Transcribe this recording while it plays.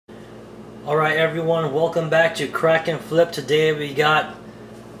Alright everyone, welcome back to Crack and Flip. Today we got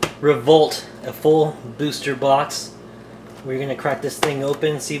Revolt, a full booster box. We're going to crack this thing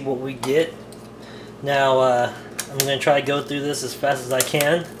open, see what we get. Now I'm going to try to go through this as fast as I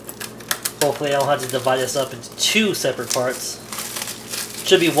can. Hopefully I don't have to divide this up into two separate parts.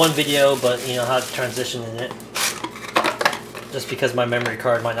 Should be one video, but you know how to transition in it. Just because my memory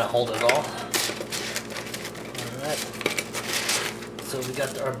card might not hold it all. Alright. So we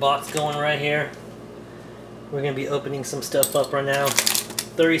got our box going right here. We're going to be opening some stuff up right now.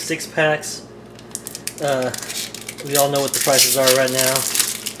 36 packs. We all know what the prices are right now.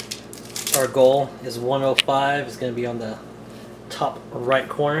 Our goal is 105. It's going to be on the top right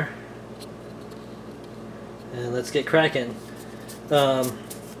corner. And let's get cracking. Gonna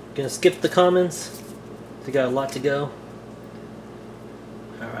skip the commons. We got a lot to go.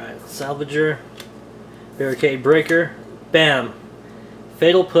 Alright, Salvager, Barricade Breaker, bam!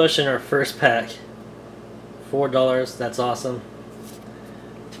 Fatal Push in our first pack. $4, that's awesome.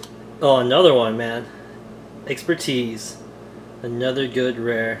 Oh, another one, man. Expertise. Another good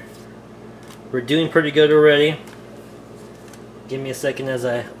rare. We're doing pretty good already. Give me a second as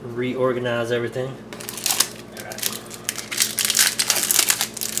I reorganize everything. Alright.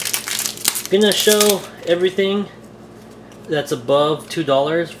 Gonna show everything that's above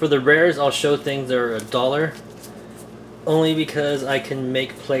 $2. For the rares, I'll show things that are $1. Only because I can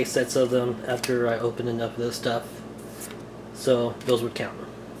make play sets of them after I open enough of this stuff. So those would count.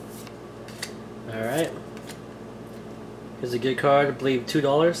 Alright. Here's a good card, I believe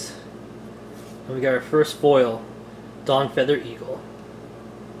 $2. And we got our first foil, Dawn Feather Eagle.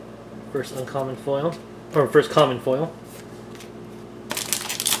 First uncommon foil. Or first common foil.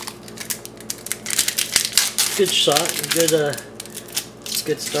 Good shot,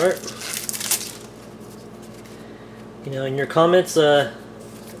 good start. You know, in your comments,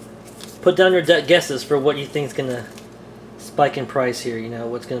 put down your guesses for what you think is gonna spike in price here. You know,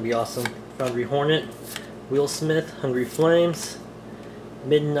 what's gonna be awesome. Foundry Hornet, Wheelsmith, Hungry Flames,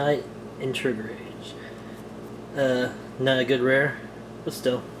 Midnight, and Trigger Age. Not a good rare, but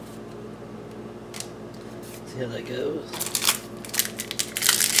still. See how that goes.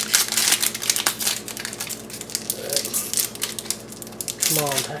 Come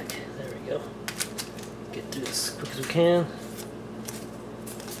on, pack. There we go. Get through this as quick as we can.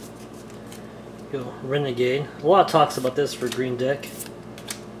 Go, Renegade. A lot of talks about this for green deck.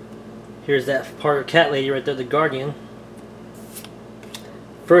 Here's that part of Cat Lady right there, the Guardian.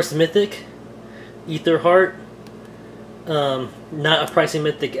 First Mythic, Aether Heart. Not a pricey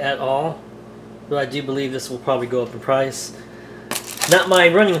Mythic at all, but I do believe this will probably go up in price. Not my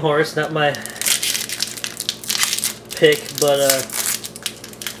running horse, not my pick, but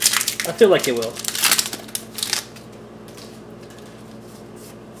I feel like it will.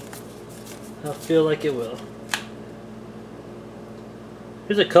 I feel like it will.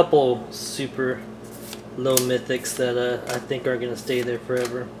 Here's a couple super low mythics that I think are going to stay there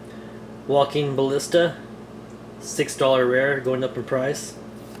forever. Walking Ballista, $6 rare, going up in price.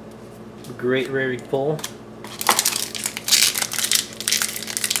 Great rare pull.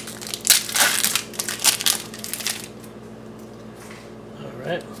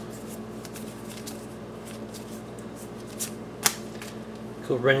 Alright.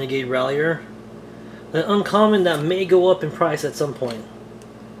 Cool, Renegade Rallier. An uncommon that may go up in price at some point.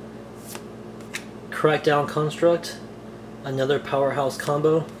 Crackdown Construct, another powerhouse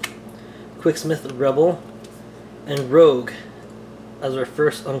combo. Quicksmith Rebel, and Rogue as our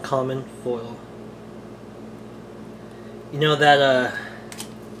first uncommon foil. You know that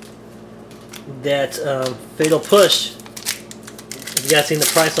Fatal Push. If you guys seen the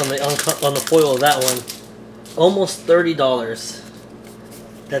price on the foil of that one, almost $30.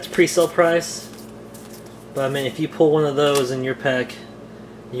 That's pre-sale price. But I mean, if you pull one of those in your pack,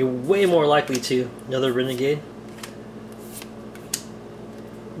 you're way more likely to. Another Renegade.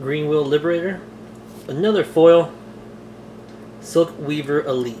 Green Wheel Liberator. Another foil. Silk Weaver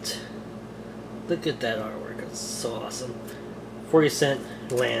Elite. Look at that artwork. It's so awesome.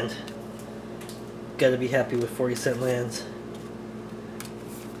 40-cent land. Gotta be happy with 40-cent lands.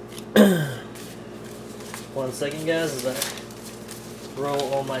 1 second, guys, as I throw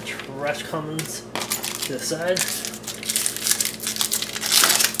all my trash commons to the side.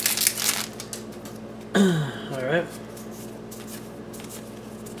 Alright.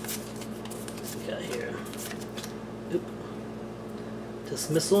 What we got here? Oop.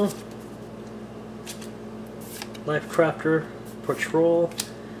 Dismissal. Life Crafter. Patrol.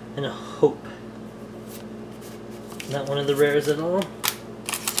 And a Hope. Not one of the rares at all.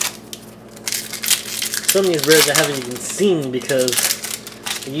 Some of these rares I haven't even seen because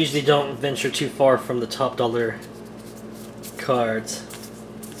I usually don't venture too far from the top dollar cards.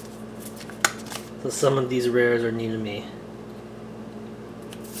 So some of these rares are new to me.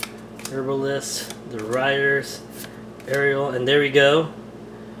 Herbalist, the Riders, Ariel, and there we go.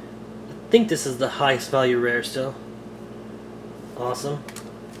 I think this is the highest value rare still. Awesome.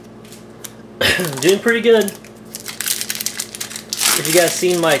 Doing pretty good. If you guys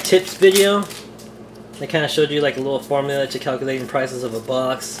seen my tips video, I kind of showed you like a little formula to calculating prices of a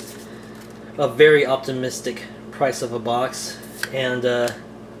box. A very optimistic price of a box. And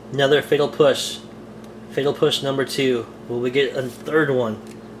another Fatal Push. Fatal Push number 2. Will we get a third one?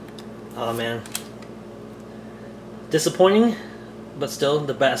 Oh man. Disappointing, but still,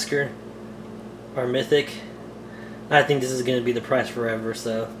 the Basker are mythic. I think this is going to be the price forever,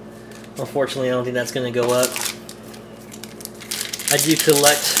 so unfortunately I don't think that's going to go up. I do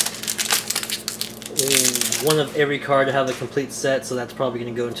collect one of every card to have a complete set, so that's probably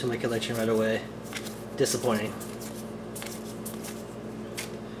going to go into my collection right away. Disappointing.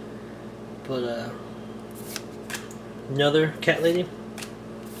 But another Cat Lady.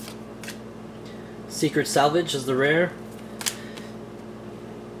 Secret Salvage is the rare.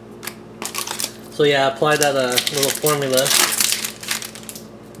 So yeah, apply that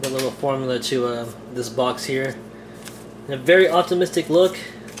little formula to this box here. And a very optimistic look,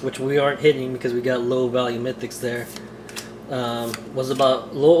 which we aren't hitting because we got low value mythics there. Was about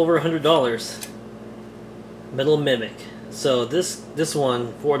a little over $100. Metal Mimic. So this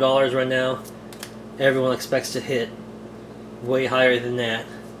one, $4 right now. Everyone expects to hit way higher than that.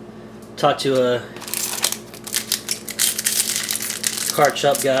 Talked to a card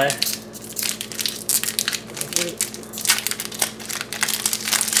shop guy.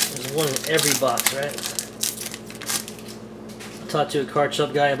 There's one in every box, right? Talked to a card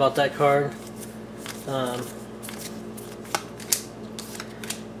shop guy about that card.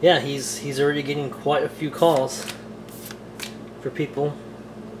 Yeah, he's already getting quite a few calls for people.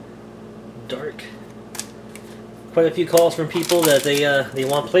 Dark. Quite a few calls from people that they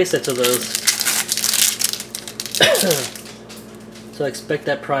want playsets of those. So I expect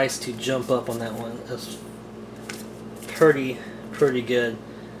that price to jump up on that one. That's pretty good.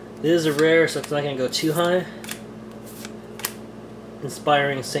 This is a rare, so it's not going to go too high.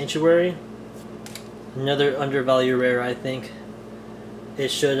 Inspiring Sanctuary. Another undervalued rare, I think.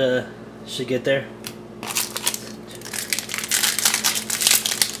 It should get there.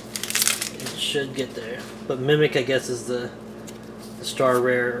 It should get there. But Mimic, I guess, is the star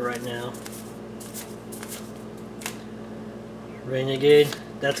rare right now. Renegade.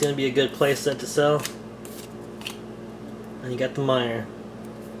 That's going to be a good playset to sell. And you got the Miner.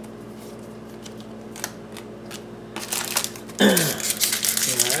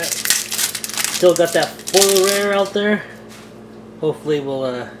 Alright. Still got that foil rare out there. Hopefully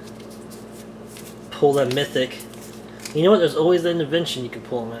we'll pull that mythic. You know what? There's always an invention you can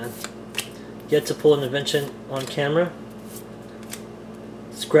pull, man. Get to pull an invention on camera.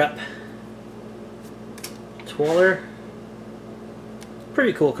 Scrap Twaller.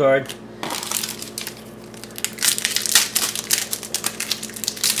 Pretty cool card.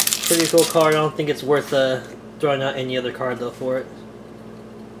 Pretty cool card. I don't think it's worth throwing out any other card though for it.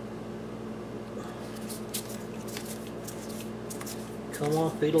 Come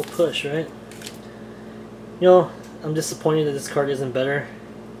on, Fatal Push, right? You know, I'm disappointed that this card isn't better.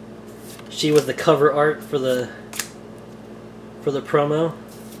 She was the cover art for the promo.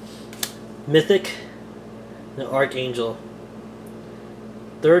 Mythic, and Archangel.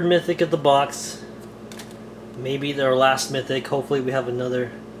 Third mythic of the box. Maybe their last mythic. Hopefully we have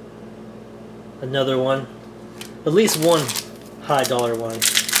another one. At least one high dollar one.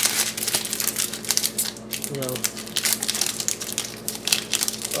 You know,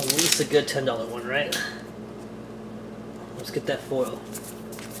 at least a good $10 one, right? Let's get that foil.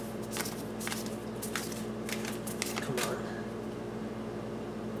 Come on.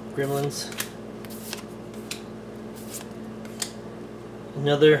 Gremlins.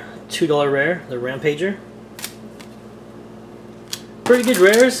 Another $2 rare, the Rampager. Pretty good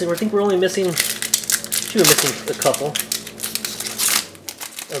rares, and I think we're only missing, a couple of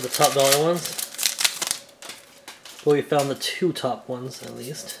the top dollar ones. But we found the 2 top ones at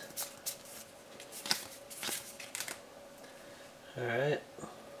least. Alright.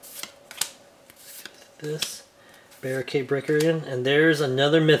 This Barricade Breaker in, and there's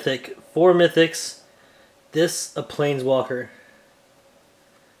another mythic. 4 mythics. This a Planeswalker.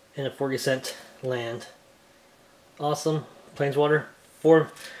 And a 40-cent land. Awesome. Planeswalker. 4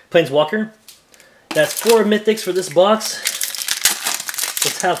 Planeswalker. That's 4 mythics for this box.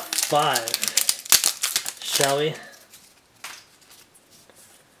 Let's have 5. Shall we?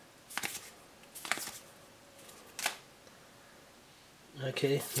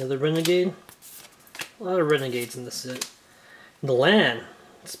 Okay, another Renegade. A lot of Renegades in this set. The land.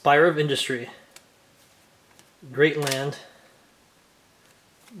 Spire of Industry. Great land.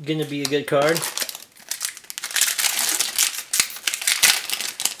 Gonna be a good card.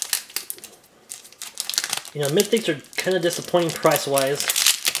 You know, Mythics are kind of disappointing price-wise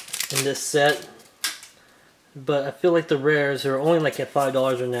in this set. But I feel like the rares are only like at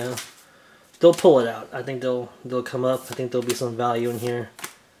 $5 right now. They'll pull it out. I think they'll come up. I think there'll be some value in here.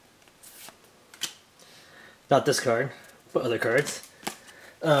 Not this card, but other cards.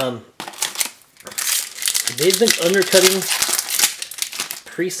 They've been undercutting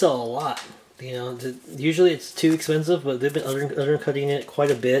pre-sale a lot. You know, usually it's too expensive, but they've been undercutting it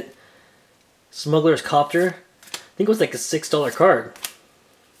quite a bit. Smuggler's Copter. I think it was like a $6 card.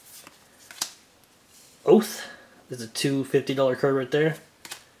 Oath is a $250 card right there.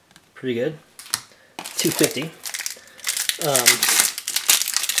 Pretty good. $250.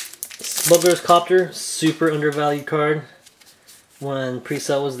 Smuggler's Copter, super undervalued card when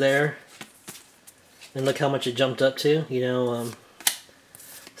pre-sale was there. And look how much it jumped up to, you know.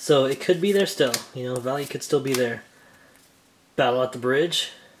 So it could be there still, you know, value could still be there. Battle at the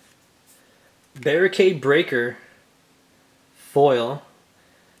Bridge. Barricade Breaker foil.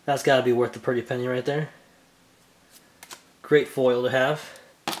 That's got to be worth a pretty penny right there. Great foil to have.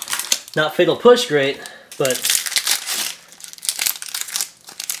 Not Fatal Push great, but...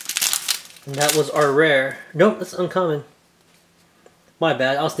 And that was our rare. Nope, that's uncommon. My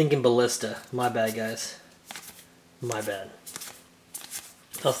bad, I was thinking Ballista. My bad, guys. My bad.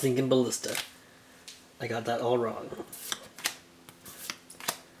 I was thinking Ballista. I got that all wrong.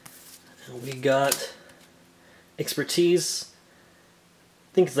 And we got Expertise.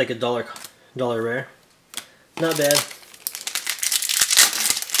 I think it's like a dollar rare. Not bad.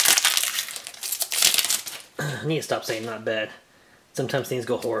 I need to stop saying not bad. Sometimes things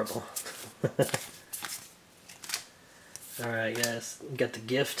go horrible. Alright guys, we got the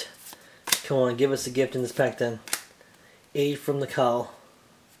gift. Come on, give us a gift in this pack then. Aid from the Cowl.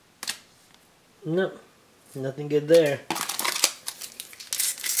 Nope, nothing good there.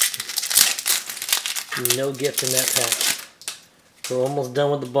 No gift in that pack. We're almost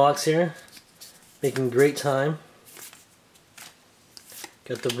done with the box here. Making great time.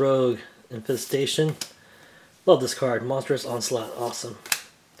 Got the Rogue Infestation. Love this card. Monstrous Onslaught. Awesome.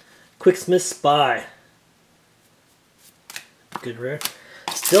 Quicksmith Spy. Good rare.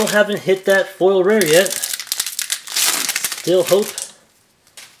 Still haven't hit that foil rare yet. Still hope.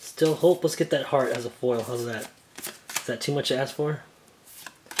 Still hope. Let's get that heart as a foil. How's that? Is that too much to ask for?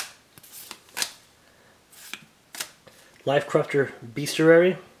 Lifecrafter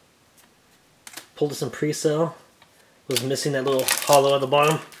Bestiary. Pulled this in pre-sale. Was missing that little hollow at the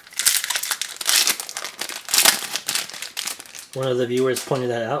bottom. One of the viewers pointed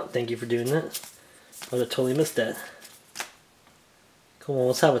that out. Thank you for doing that. I would have totally missed that. Come on,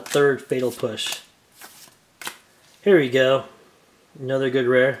 let's have a third Fatal Push. Here we go. Another good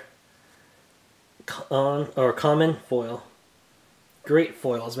rare. Common foil. Great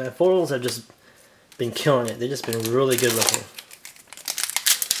foils, man. Foils have just been killing it. They've just been really good looking.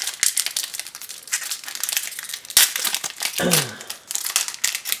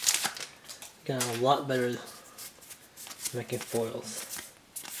 Got a lot better making foils.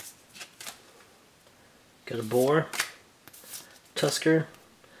 Got a Boar. Tusker.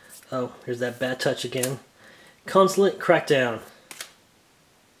 Oh, here's that bad touch again. Consulate Crackdown.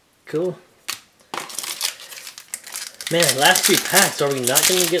 Cool. Man, last 3 packs, are we not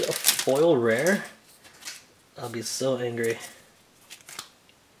going to get a foil rare? I'll be so angry.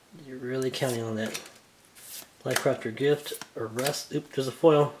 You're really counting on that. Lifecrafter Gift, Arrest. Oop, there's a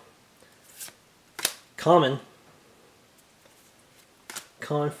foil. Common.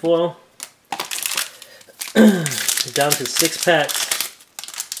 Common foil. Down to 6 packs.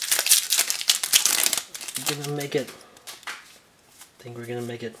 We're gonna make it. I think we're gonna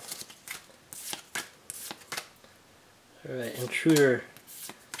make it. Alright, Intruder,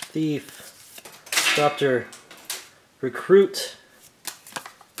 Thief, Disruptor, Recruit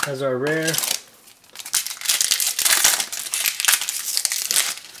as our rare.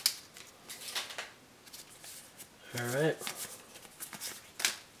 Alright.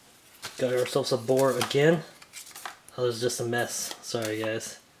 Got ourselves a Boar again. Oh, it was just a mess. Sorry,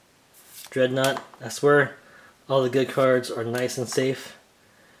 guys. Dreadnought. I swear, all the good cards are nice and safe.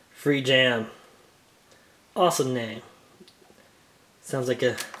 Free Jam. Awesome name. Sounds like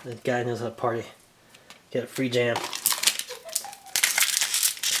a guy who knows how to party. Get a Free Jam.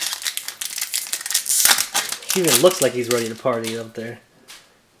 He even looks like he's ready to party up there.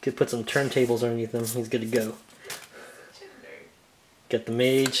 Could put some turntables underneath him. He's good to go. Got the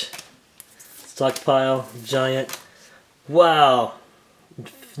Mage. Stockpile. Giant. Wow.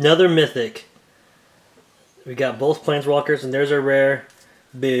 Another Mythic. We got both Planeswalkers, and there's our rare.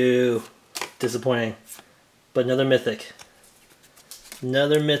 Boo. Disappointing. But another Mythic.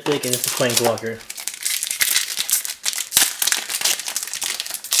 Another Mythic, and it's a Planeswalker.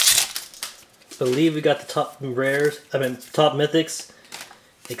 I believe we got the top rares, top Mythics,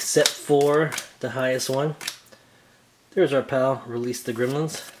 except for the highest one. There's our pal, Release the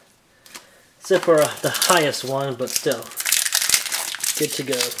Gremlins. Except for the highest one, but still. Good to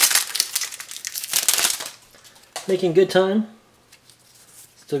go. Making good time.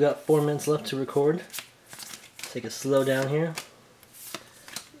 Still got 4 minutes left to record. Take a slow down here.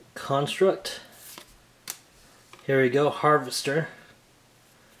 Construct. Here we go, Harvester.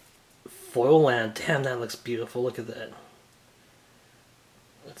 Foil land. Damn, that looks beautiful. Look at that.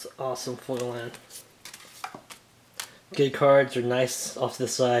 That's awesome foil land. Good cards are nice off to the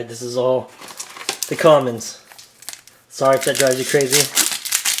side. This is all the commons. Sorry if that drives you crazy.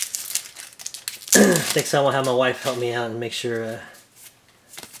 Next time I'll have my wife help me out and make sure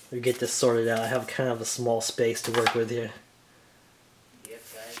we get this sorted out. I have kind of a small space to work with here.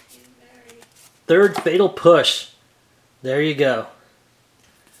 Third Fatal Push. There you go.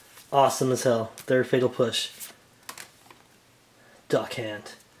 Awesome as hell. Third Fatal Push.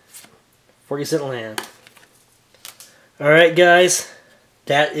 Dockhand. 40-cent land. Alright guys.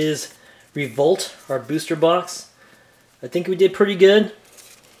 That is Revolt, our booster box. I think we did pretty good.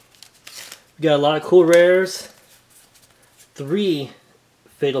 We got a lot of cool rares. 3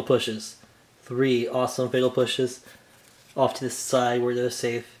 Fatal Pushes. 3 awesome Fatal Pushes. Off to the side where they're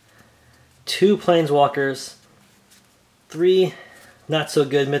safe. 2 Planeswalkers. 3 not so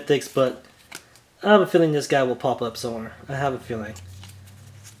good Mythics, but I have a feeling this guy will pop up somewhere. I have a feeling.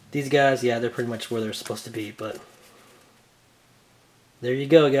 These guys, yeah, they're pretty much where they're supposed to be, but there you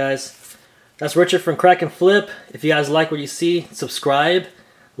go, guys. That's Richard from Crack and Flip. If you guys like what you see, subscribe,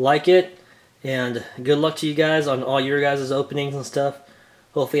 like it, and good luck to you guys on all your guys' openings and stuff.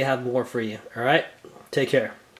 Hopefully I have more for you. Alright? Take care.